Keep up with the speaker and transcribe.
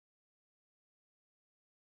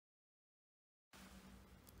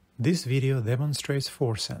This video demonstrates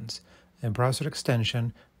ForSense, a browser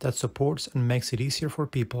extension that supports and makes it easier for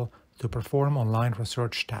people to perform online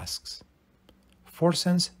research tasks.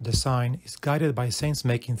 ForSense design is guided by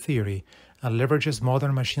Sensemaking theory and leverages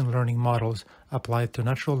modern machine learning models applied to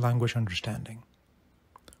natural language understanding.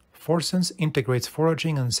 ForSense integrates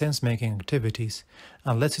foraging and sensemaking activities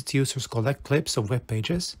and lets its users collect clips of web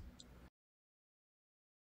pages,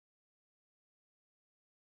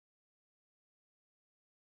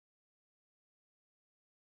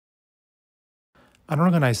 and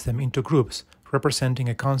organize them into groups representing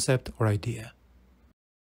a concept or idea.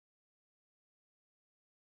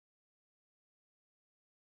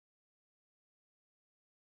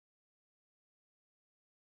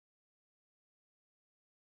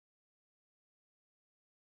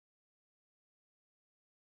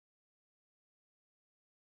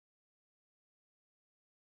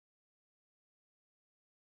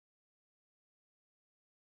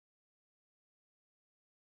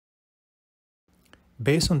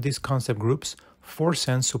 Based on these concept groups,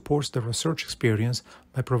 ForSense supports the research experience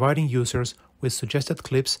by providing users with suggested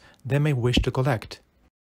clips they may wish to collect,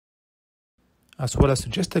 as well as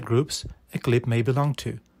suggested groups a clip may belong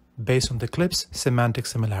to, based on the clip's semantic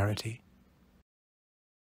similarity.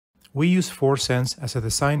 We use ForSense as a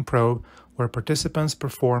design probe where participants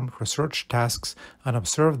perform research tasks and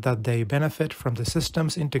observe that they benefit from the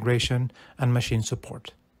system's integration and machine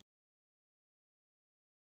support.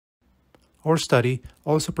 Our study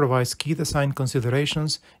also provides key design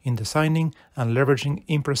considerations in designing and leveraging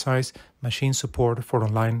imprecise machine support for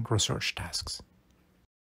online research tasks.